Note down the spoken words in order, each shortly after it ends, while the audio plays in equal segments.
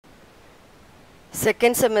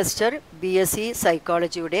Second semester BSc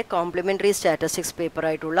Psychology Complementary Statistics paper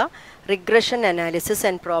ആയിട്ടുള്ള Regression Analysis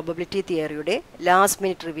and Probability Theory last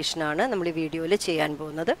minute revision ആണ് നമ്മൾ ഈ വീഡിയോയിൽ ചെയ്യാൻ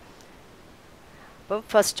പോകുന്നത്. അപ്പോൾ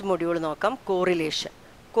ഫസ്റ്റ് മൊഡ്യൂൾ നോക്കാം.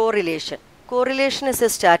 Correlation is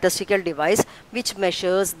a statistical device which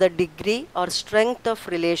measures the degree or strength of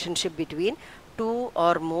relationship between two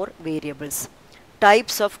or more variables.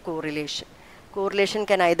 Types of correlation. Correlation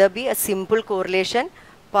can either be a simple correlation,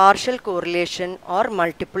 partial correlation or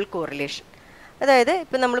multiple correlation. അതായത്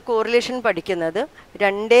ഇപ്പം നമ്മൾ correlation പഠിക്കുന്നത്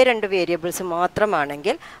രണ്ട് variables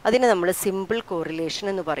മാത്രമാണെങ്കിൽ അതിനെ നമ്മൾ simple correlation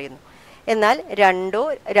എന്ന് പറയുന്നു. എന്നാൽ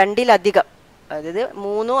രണ്ടിലധികം അതായത്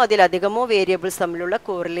മൂന്നോ അതിലധികമോ വേരിയബിൾസ് തമ്മിലുള്ള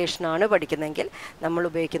കോറിലേഷനാണ് പഠിക്കുന്നതെങ്കിൽ നമ്മൾ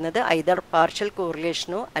ഉപയോഗിക്കുന്നത് ഐദർ പാർഷ്യൽ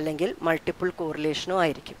കോറിലേഷനോ അല്ലെങ്കിൽ മൾട്ടിപ്പിൾ കോറിലേഷനോ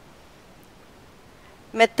ആയിരിക്കും.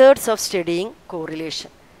 Methods of studying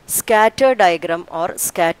correlation. Scatter diagram or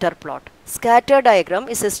scatter plot. Scatter diagram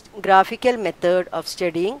is a graphical method of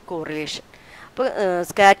studying correlation. അപ്പോൾ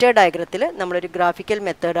സ്കാറ്റർ ഡയഗ്രത്തിൽ നമ്മളൊരു ഗ്രാഫിക്കൽ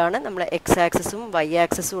മെത്തേഡാണ്. നമ്മൾ എക്സ് ആക്സിസും വൈ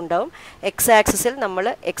ആക്സിസും ഉണ്ടാവും. എക്സ് ആക്സിസിൽ നമ്മൾ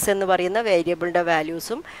എക്സ് എന്ന് പറയുന്ന വേരിയബിളിൻ്റെ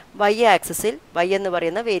വാല്യൂസും വൈ ആക്സിസിൽ വൈ എന്ന്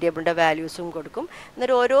പറയുന്ന വേരിയബിളിൻ്റെ വാല്യൂസും കൊടുക്കും.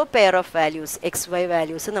 എന്നിട്ട് ഓരോ pair of values X Y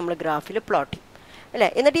values നമ്മൾ ഗ്രാഫിൽ പ്ലോട്ട് ചെയ്യും അല്ലേ.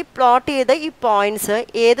 എന്നിട്ട് ഈ പ്ലോട്ട് ചെയ്ത ഈ പോയിൻറ്റ്സ്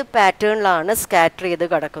ഏത് പാറ്റേണിലാണ് സ്കാറ്റർ ചെയ്ത്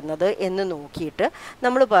കിടക്കുന്നത് എന്ന് നോക്കിയിട്ട്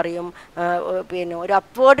നമ്മൾ പറയും പിന്നെ ഒരു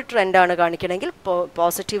അപ്വേർഡ് ട്രെൻഡാണ് കാണിക്കണമെങ്കിൽ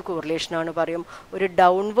പോസിറ്റീവ് കോറിലേഷനാണ് പറയും. ഒരു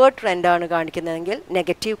ഡൗൺവേർഡ് ട്രെൻഡാണ് കാണിക്കുന്നതെങ്കിൽ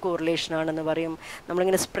നെഗറ്റീവ് കോറിലേഷനാണെന്ന് പറയും.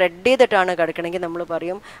 നമ്മളിങ്ങനെ സ്പ്രെഡ് ചെയ്തിട്ടാണ് കിടക്കണമെങ്കിൽ നമ്മൾ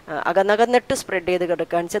പറയും അകന്നകന്നിട്ട് സ്പ്രെഡ് ചെയ്ത്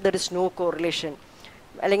കിടക്കുകയാണെന്ന് വെച്ചാൽ ദർ ഇസ് നോ കോറിലേഷൻ.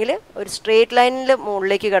 അല്ലെങ്കിൽ ഒരു സ്ട്രേറ്റ് ലൈനിൽ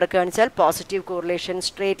മുകളിലേക്ക് കിടക്കുകയാണെന്ന് വെച്ചാൽ പോസിറ്റീവ് കോറിലേഷൻ,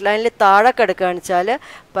 സ്ട്രേറ്റ് ലൈനിൽ താഴെ കിടക്കുകയാണെന്ന് വെച്ചാൽ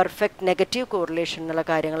പെർഫെക്റ്റ് നെഗറ്റീവ് കോറിലേഷൻ എന്നുള്ള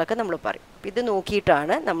കാര്യങ്ങളൊക്കെ നമ്മൾ പറയും. ഇത്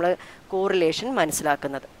നോക്കിയിട്ടാണ് നമ്മൾ കോറിലേഷൻ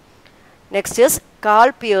മനസ്സിലാക്കുന്നത്. Next is call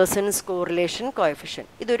Pearson's correlation കോഎഫിഷ്യൻ.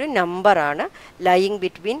 ഇതൊരു നമ്പറാണ് ലൈയിങ്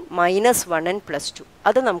ബിറ്റ്വീൻ -1 and +2.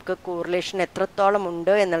 അത് നമുക്ക് കോറിലേഷൻ എത്രത്തോളം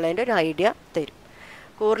ഉണ്ട് എന്നുള്ളതിൻ്റെ ഒരു ഐഡിയ തരും.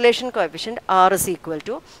 Correlation coefficient R is equal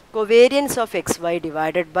to covariance of xy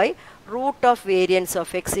divided by root of variance of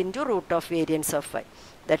x into root of variance of y.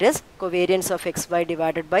 That is covariance of xy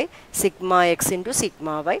divided by sigma x into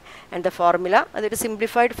sigma y. And the formula, അതൊരു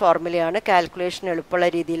simplified formula ആണ്, calculation എളുപ്പമുള്ള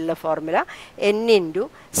രീതിയിലുള്ള formula, n into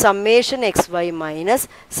summation xy minus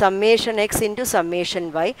summation x into summation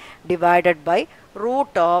y divided by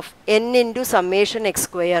root of n into summation x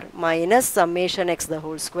square minus summation x the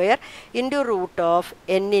whole square into root of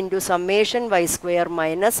n into summation y square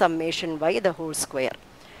minus summation y the whole square.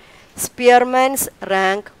 Spearman's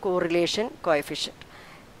rank correlation coefficient.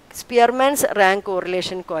 Spearman's rank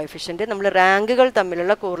correlation coefficient നമ്മൾ റാങ്കുകൾ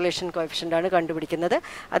തമ്മിലുള്ള correlation coefficient ആണ് കണ്ടുപിടിക്കുന്നത്.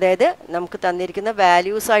 അതായത് നമുക്ക് തന്നിരിക്കുന്ന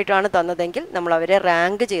values ആയിട്ടാണ് തന്നതെങ്കിൽ നമ്മൾ അവരെ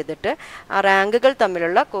റാങ്ക് ചെയ്തിട്ട് ആ റാങ്കുകൾ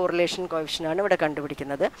തമ്മിലുള്ള കോറിലേഷൻ കോഎഫിഷ്യൻ്റ് ആണ് ഇവിടെ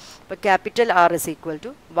കണ്ടുപിടിക്കുന്നത്. ഇപ്പോൾ capital R is equal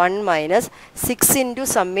to 1 - 6 into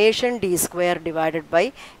summation d square divided by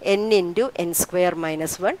n into n square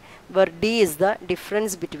minus 1 where d is the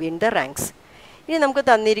difference between the ranks. ഇനി നമുക്ക്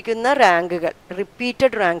തന്നിരിക്കുന്ന റാങ്കുകൾ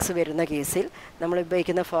റിപ്പീറ്റഡ് റാങ്ക്സ് വരുന്ന കേസിൽ നമ്മൾ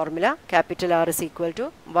ഉപയോഗിക്കുന്ന formula capital R is equal to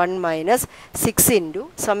 1 - 6 into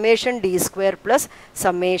summation d square plus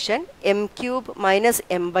summation m cube minus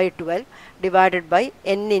m/12 divided by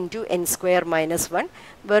n into n square minus 1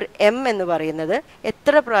 where m എന്ന് പറയുന്നത്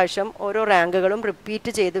എത്ര പ്രാവശ്യം ഓരോ റാങ്കുകളും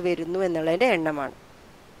റിപ്പീറ്റ് ചെയ്ത് വരുന്നു എന്നുള്ളതിൻ്റെ എണ്ണമാണ്.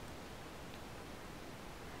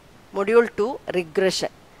 Module 2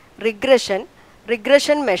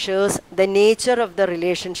 Regression measures the nature of the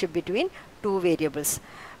relationship between two variables.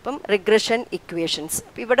 അപ്പം റിഗ്രഷൻ ഇക്വേഷൻസ്.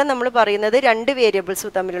 അപ്പോൾ ഇവിടെ നമ്മൾ പറയുന്നത് രണ്ട് വേരിയബിൾസ്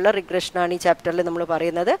തമ്മിലുള്ള റിഗ്രഷനാണ് ഈ ചാപ്റ്ററിൽ നമ്മൾ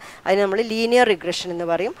പറയുന്നത്. അതിന് നമ്മൾ ലീനിയർ റിഗ്രഷൻ എന്ന്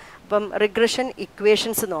പറയും. അപ്പം റിഗ്രഷൻ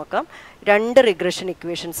ഇക്വേഷൻസ് നോക്കാം. രണ്ട് റിഗ്രഷൻ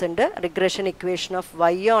ഇക്വേഷൻസ് ഉണ്ട്. Regression equation of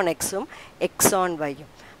y on x-ഉം x on y-ഉം.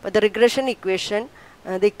 അപ്പോൾ the regression equation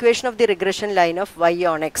of the regression line of y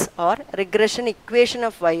on x or regression equation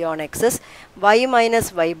of y on x is y minus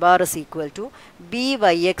y bar is equal to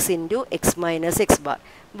byx into x minus x bar,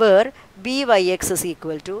 where byx is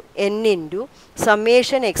equal to n into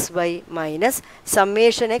summation xy minus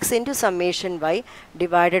summation x into summation y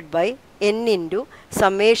divided by n into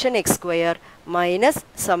summation x square minus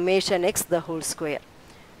summation x the whole square.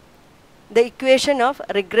 The equation of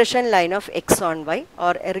regression line of x on y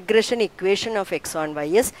or a regression equation of x on y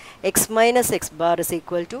is x minus x bar is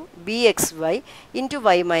equal to bxy into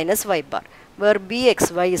y minus y bar, where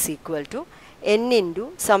bxy is equal to n into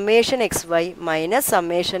summation xy minus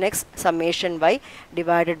summation x summation y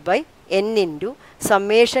divided by n into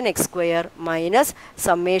summation x square minus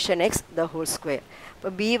summation x the whole square.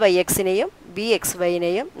 അപ്പോൾ B Y എക്സിനെയും B X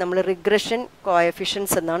വൈനെയും നമ്മൾ regression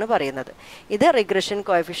coefficients എന്നാണ് പറയുന്നത്. ഇത് regression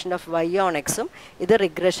coefficient of Y on എക്സും ഇത്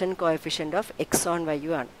regression coefficient of X on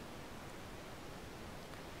വൈയും ആണ്.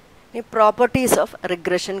 ഇനി properties of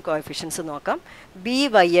regression coefficients നോക്കാം. B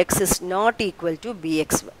Y X is not equal to B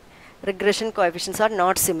X Y. Regression coefficients are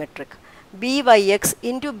not symmetric. B Y X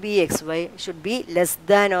into B X why should be less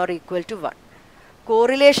than or equal to 1.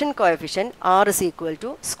 Correlation coefficient R is equal to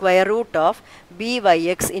square root of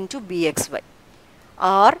byx into bxy.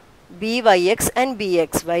 R, byx and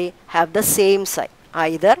bxy have the same sign.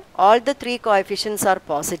 Either all the three coefficients are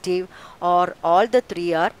positive or all the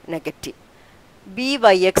three are negative.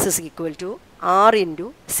 Byx is equal to R into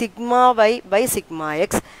sigma y by sigma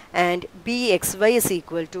x and bxy is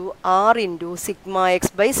equal to R into sigma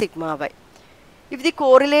x by sigma y. If the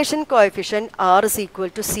correlation coefficient R is equal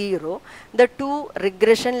to 0, the two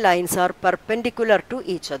regression lines are perpendicular to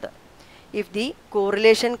each other. If the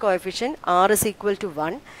correlation coefficient R is equal to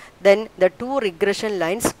 1, then the two regression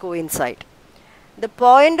lines coincide. The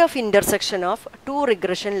point of intersection of two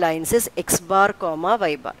regression lines is x bar comma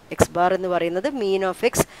y bar. X bar ennu parayunnathu mean of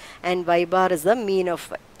x and y bar is the mean of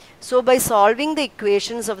y. So by solving the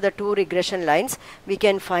equations of the two regression lines, we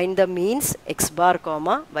can find the means x bar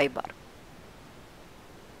comma y bar.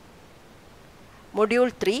 Module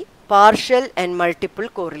 3, Partial and Multiple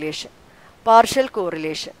Correlation. Partial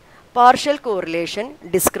correlation. Partial correlation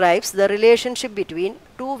describes the relationship between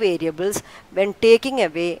two variables when taking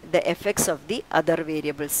away the effects of the other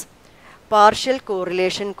variables. Partial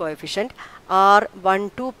correlation coefficient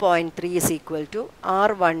R12.3 is equal to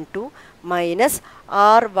R12 minus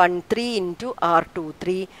R13 into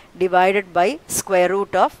R23 divided by square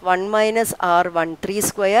root of 1 minus R13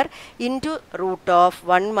 square into root of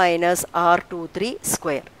 1 minus R23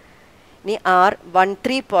 square. Ni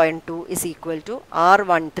R13.2 is equal to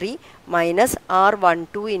R13 minus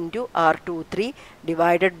R12 into R23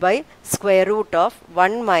 divided by square root of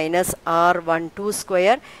 1 minus R12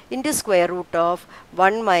 square into square root of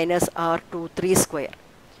 1 minus R23 square.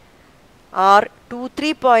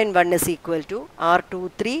 R23.1 is equal to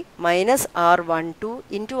R23 minus R12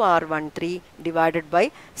 into R13 divided by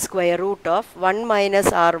square root of 1 minus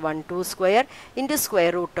R12 square into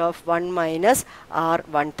square root of 1 minus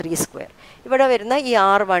R13 square. ഇവിടെ വരുന്ന ഈ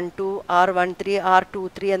R12, R13,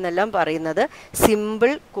 R23 എന്നെല്ലാം പറയുന്നത്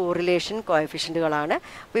simple correlation കോഎഫിഷ്യൻറ്റുകളാണ്.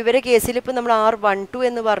 അപ്പോൾ ഇവരുടെ കേസിൽ ഇപ്പോൾ നമ്മൾ R12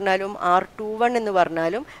 എന്ന് പറഞ്ഞാലും R21 എന്ന്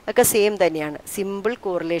പറഞ്ഞാലും ഒക്കെ സെയിം തന്നെയാണ് സിമ്പിൾ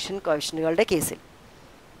കോറിലേഷൻ കോഎഫിഷ്യൻറ്റുകളുടെ കേസിൽ.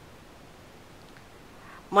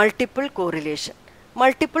 Multiple correlation.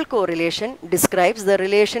 Multiple correlation describes the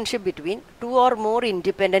relationship between two or more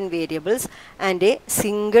independent variables and a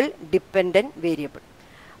single dependent variable.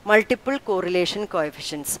 Multiple correlation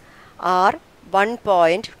coefficients are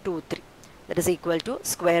 1.23. That is equal to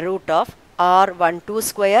square root of R12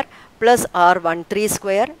 square plus R13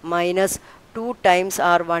 square minus 2 times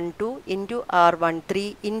R12 into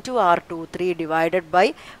R13 into R23 divided by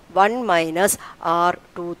 1 minus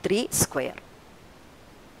R23 square.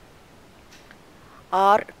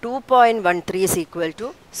 R2.13 is equal to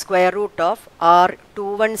square root of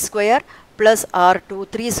R21 square plus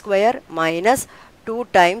R23 square minus 2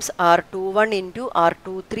 times R21 into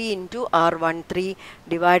R23 into R13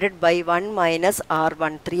 divided by 1 minus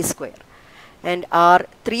R13 square. And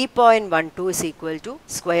R3.12 is equal to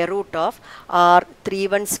square root of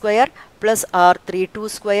R31 square plus R32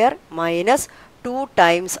 square minus 2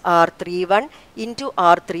 times R31 into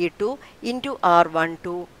R32 into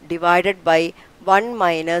R12 divided by 1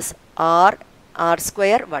 minus R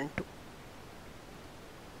square 12.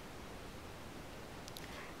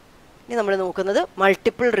 ഇനി നമ്മൾ നോക്കുന്നത്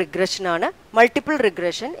multiple regression ആണ്. Multiple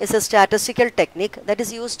regression is A statistical technique that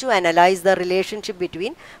is used to analyse the relationship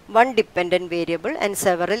between one dependent variable and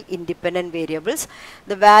several independent variables.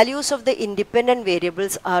 The values of the independent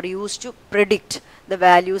variables are used to predict the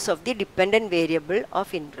values of the dependent variable of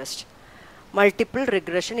interest. Multiple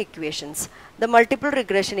regression equations. The multiple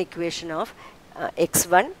regression equation of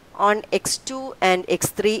x1 on x2 and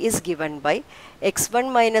x3 is given by x1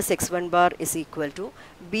 minus x1 bar is equal to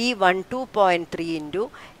b12.3 into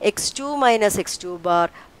x2 minus x2 bar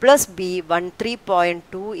plus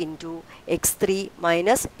b13.2 into x3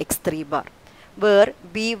 minus x3 bar, where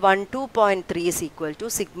b12.3 is equal to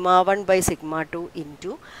sigma 1 by sigma 2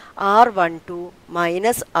 into r12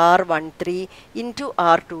 minus r13 into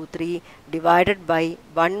r23 divided by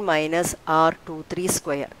 1 minus r23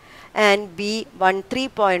 square, and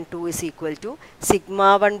b13.2 is equal to sigma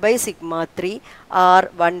 1 by sigma 3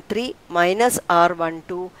 r13 minus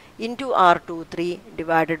r12 into r23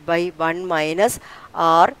 divided by 1 minus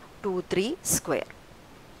r23 square.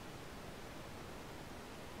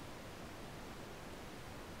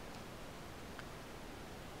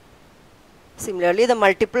 Similarly, the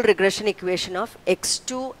multiple regression equation of x2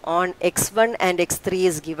 on x1 and x3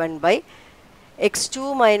 is given by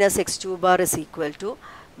x2 minus x2 bar is equal to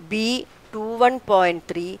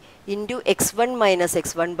B21.3 into x1 minus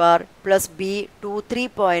x1 bar plus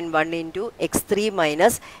B23.1 into x3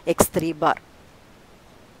 minus x3 bar.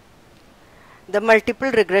 The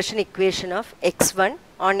multiple regression equation of x1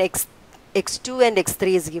 on x2 and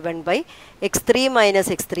x3 is given by x3 minus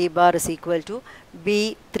x3 bar is equal to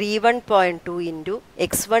B31.2 into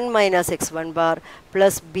x1 minus x1 bar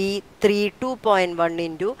plus B32.1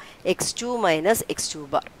 into x2 minus x2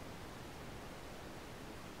 bar.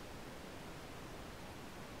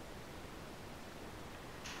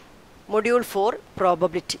 Module 4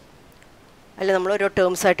 Probability. അതിൽ നമ്മൾ ഓരോ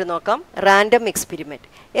terms ആയിട്ട് നോക്കാം. Random experiment.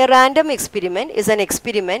 A random experiment is an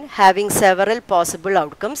experiment having several possible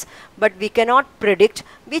outcomes, but we cannot predict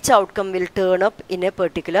which outcome will turn up in a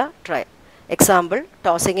particular trial. Example,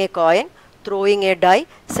 tossing a coin, throwing a die,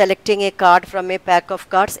 selecting a card from a pack of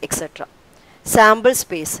cards, etc. Sample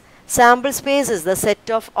space. Sample space is the set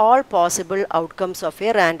of all possible outcomes of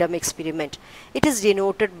a random experiment. It is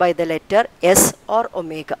denoted by the letter S or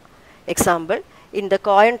omega. Example, in the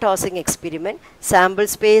coin tossing experiment, sample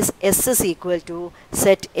space S is equal to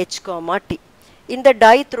set H comma T. In the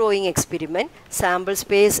die throwing experiment, sample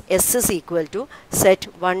space S is equal to set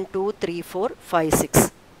 1, 2, 3, 4, 5,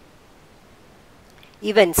 6.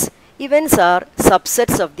 Events. Events are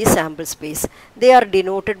subsets of the sample space. They are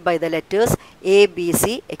denoted by the letters A, B, C,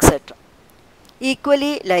 etc.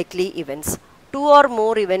 Equally likely events. Two or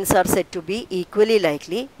more events are said to be equally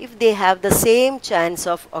likely if they have the same chance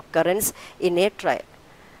of occurrence in a trial.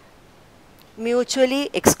 Mutually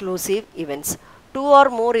exclusive events. Two or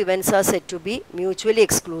more events are said to be mutually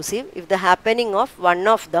exclusive if the happening of one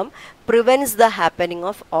of them prevents the happening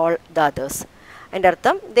of all the others. And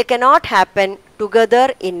artham, they cannot happen together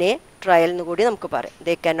in a trial.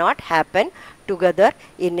 They cannot happen together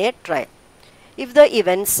in a trial. If the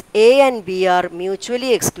events A and B are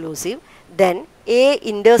mutually exclusive, then A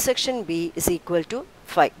intersection B is equal to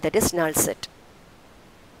 5, that is null set.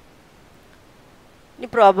 Now,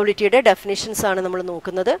 probability definitions are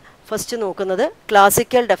first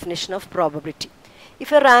classical definition of probability. If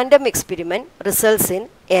a random experiment results in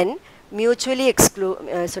n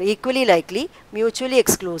equally likely, mutually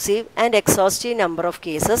exclusive and exhaustive number of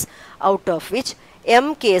cases, out of which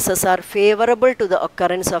m cases are favorable to the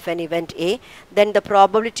occurrence of an event A, then the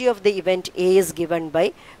probability of the event A is given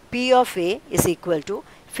by P of A is equal to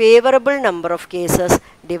favorable number of cases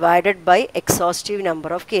divided by exhaustive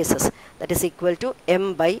number of cases, that is equal to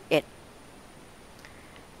m by n.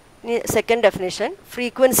 Second definition,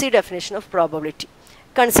 frequency definition of probability.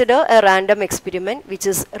 Consider a random experiment which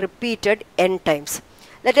is repeated n times.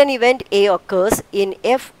 Let an event A occurs in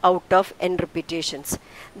f out of n repetitions.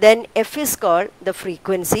 Then f is called the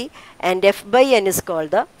frequency and f by n is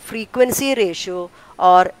called the frequency ratio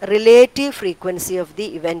or relative frequency of the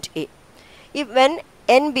event A. When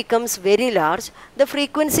n becomes very large, the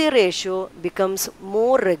frequency ratio becomes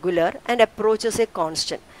more regular and approaches a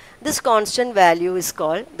constant. This constant value is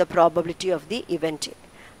called the probability of the event A.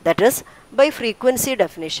 That is, by frequency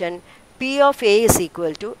definition, P of A is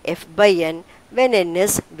equal to f by n when n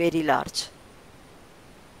is very large.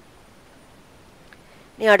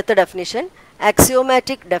 Now, the definition,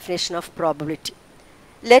 axiomatic definition of probability.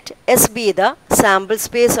 Let S be the sample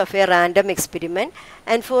space of a random experiment,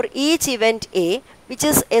 and for each event A, which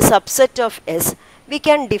is a subset of S, we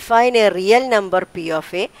can define a real number P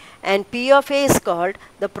of A, and P of A is called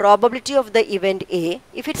the probability of the event A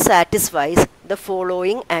if it satisfies the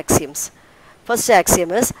following axioms. First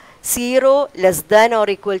axiom is 0 less than or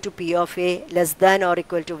equal to P of A less than or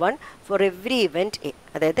equal to 1 for every event A.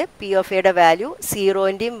 That is, P of A value 0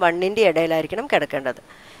 and 1 in the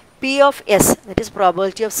P of S, that is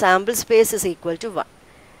probability of sample space, is equal to 1.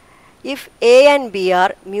 If A and B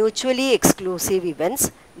are mutually exclusive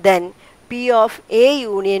events, then P of A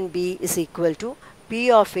union B is equal to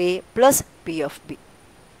P of A plus P of B.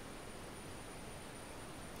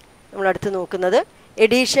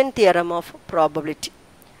 Addition theorem of probability.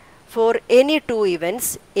 For any two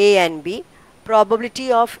events A and B,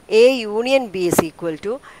 probability of A union B is equal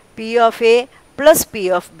to P of A plus P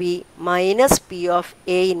of B minus P of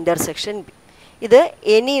A intersection B. This is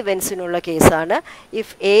any events in case.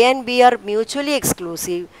 If A and B are mutually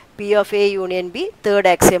exclusive, P of A union B, third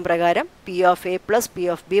axiom pragaram, P of A plus P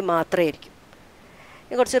of B matra irikkum.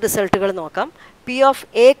 Now, result P of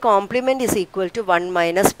A complement is equal to 1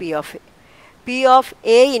 minus P of A. P of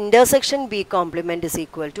A intersection B complement is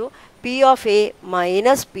equal to P of A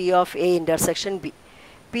minus P of A intersection B.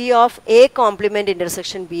 P P of A complement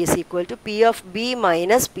intersection B is equal to P of B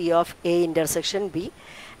minus P of A intersection B.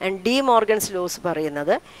 And De Morgan's laws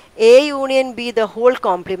പറയുന്നത് A union B the whole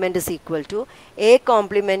complement is equal to A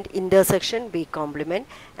complement intersection B complement,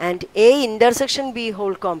 and A intersection B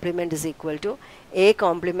whole complement is equal to A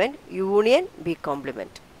complement union B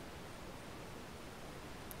complement.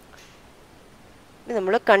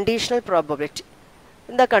 നമ്മൾ conditional probability.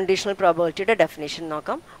 The conditional probability definition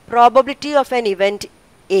നോക്കാം. Probability of an event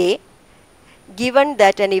A given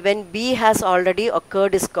that an event B has already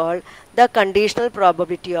occurred is called the conditional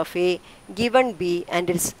probability of A given B, and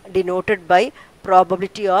it is denoted by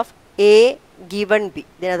probability of A given B.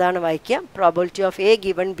 Then adana vaikya probability of A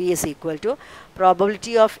given B is equal to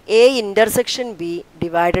probability of A intersection B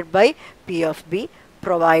divided by P of B,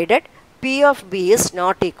 provided P of B is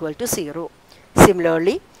not equal to 0.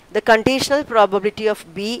 Similarly, the conditional probability of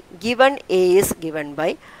B given A is given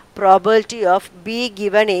by probability of B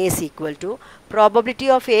given A is equal to probability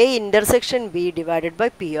of A intersection B divided by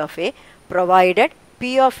P of A, provided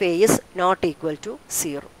P of A is not equal to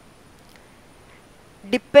 0.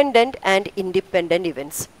 Dependent and independent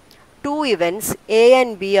events. Two events A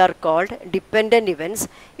and B are called dependent events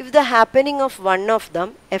if the happening of one of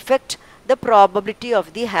them affect the probability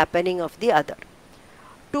of the happening of the other.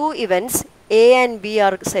 Two events A and B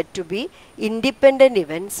are said to be independent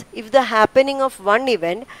events if the happening of one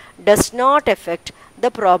event does not affect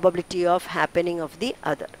the probability of happening of the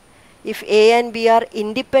other. If A and B are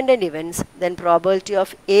independent events, then probability of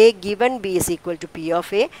A given B is equal to P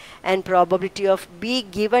of A, and probability of B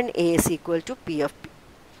given A is equal to P of B.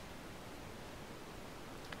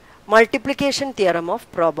 Multiplication theorem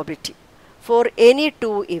of probability. For any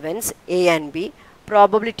two events A and B,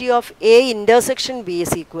 probability of A intersection B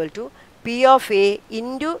is equal to P of A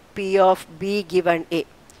into P of B given A,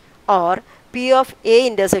 or P of A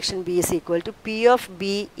intersection B is equal to P of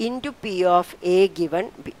B into P of A given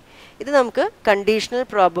B. ഇത് നമുക്ക് conditional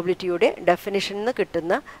probability യുടെ definition നിന്ന്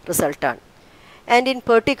കിട്ടുന്ന result ആണ്. And in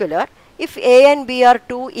particular, if A and B are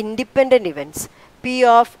two independent events, P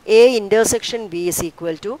of A intersection B is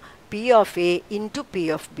equal to P of A into P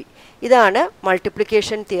of B. ഇതാണ്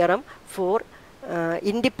multiplication theorem for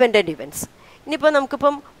independent events. ഇനിയിപ്പോൾ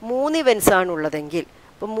നമുക്കിപ്പം 3 events ആണ് ഉള്ളതെങ്കിൽ,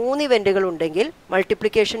 ഇപ്പോൾ 3 ഇവൻറ്റുകൾ ഉണ്ടെങ്കിൽ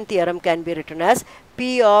multiplication theorem can be written as P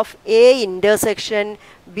of A intersection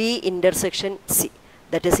B intersection C,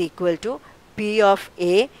 that is equal to P of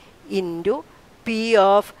A into P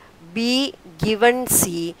of B given C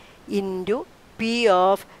into P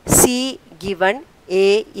of C given A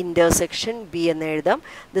intersection B എന്ന് എഴുതാം.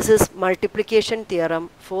 This is multiplication theorem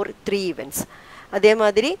four 3 events.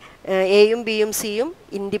 അതേമാതിരി എയും ബിയും സിയും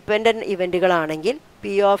independent ഇവൻറ്റുകളാണെങ്കിൽ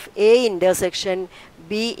P of A intersection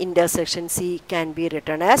B intersection C can be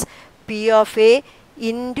written as P of A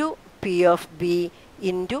into P of B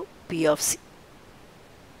into P of C.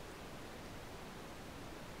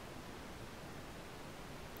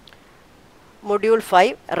 Module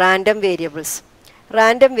 5, Random Variables.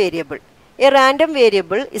 Random variable. A random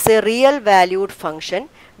variable is a real valued function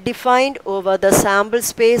defined over the sample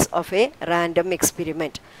space of a random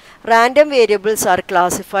experiment. Random variables are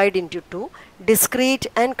classified into two, discrete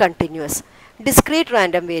and continuous. Discrete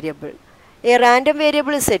random variable. A random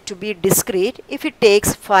variable is said to be discrete if it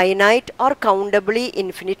takes finite or countably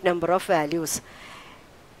infinite number of values.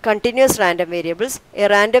 Continuous random variables. A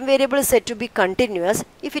random variable is said to be continuous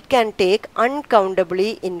if it can take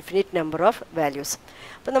uncountably infinite number of values.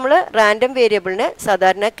 അപ്പോൾ നമ്മൾ random വേരിയബിളിനെ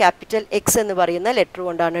സാധാരണ capital X എന്ന് പറയുന്ന letter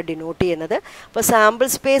കൊണ്ടാണ് denote ചെയ്യുന്നത്. അപ്പോൾ sample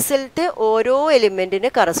സ്പേസിലത്തെ ഓരോ എലിമെൻറ്റിന്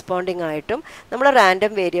കറസ്പോണ്ടിങ് ആയിട്ടും നമ്മൾ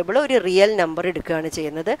റാൻഡം വേരിയബിൾ ഒരു റിയൽ നമ്പർ എടുക്കുകയാണ്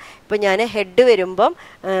ചെയ്യുന്നത്. ഇപ്പോൾ ഞാൻ ഹെഡ് വരുമ്പം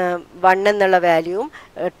 1 എന്നുള്ള വാല്യൂവും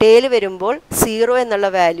ടെയിൽ വരുമ്പോൾ 0 എന്നുള്ള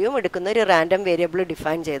വാല്യൂവും എടുക്കുന്ന ഒരു റാൻഡം വേരിയബിൾ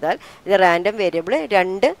ഡിഫൈൻ ചെയ്താൽ ഇത് റാൻഡം വേരിയബിൾ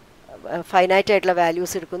 2 ഫൈനൈറ്റ് ആയിട്ടുള്ള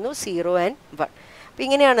വാല്യൂസ് എടുക്കുന്നു, 0 and 1. അപ്പോൾ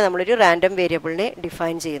ഇങ്ങനെയാണ് നമ്മളൊരു റാൻഡം വേരിയബിളിനെ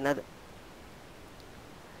ഡിഫൈൻ ചെയ്യുന്നത്.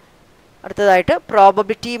 അടുത്തതായിട്ട്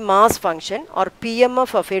probability mass function or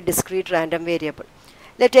PMF of a discrete random variable.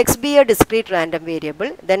 Let x be a discrete random variable,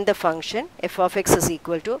 then the function f of x is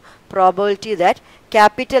equal to probability that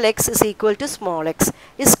capital X is equal to small x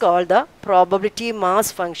is called the probability mass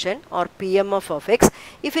function or PMF of x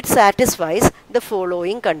if it satisfies the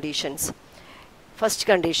following conditions. First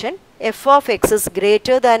condition, f of x is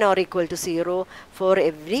greater than or equal to 0 for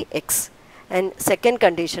every x. And second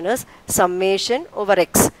condition is summation over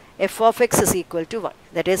x. F of x is equal to 1.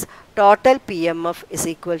 That is, total PMF is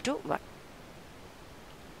equal to 1.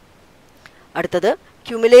 അടുത്തത്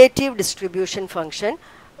cumulative distribution function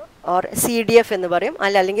or CDF എന്ന് പറയും,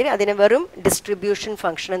 അല്ലെങ്കിൽ അതിനെ വെറും distribution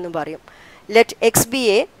function എന്ന് പറയും. Let x be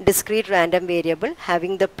a discrete random variable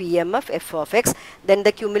having the PMF f of x, then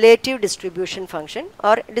the cumulative distribution function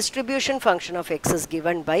or distribution function of x is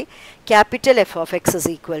given by capital F of x is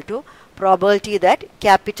equal to probability that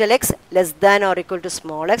capital X less than or equal to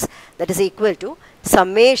small x, that is equal to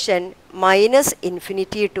summation minus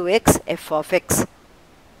infinity to x f of x.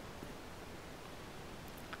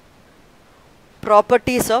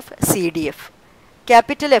 Properties of CDF.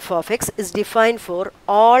 Capital F of x is defined for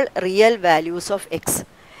all real values of x.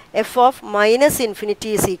 F of minus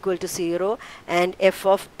infinity is equal to 0 and f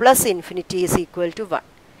of plus infinity is equal to 1.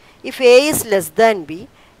 If a is less than b,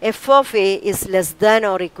 f of a is less than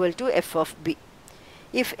or equal to f of b.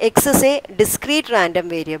 If x is a discrete random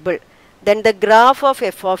variable, then the graph of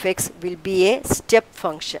f of x will be a step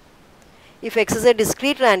function. If x is a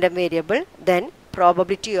discrete random variable, then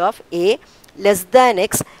probability of a less than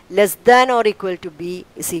x less than or equal to b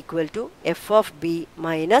is equal to f of b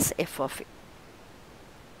minus f of a.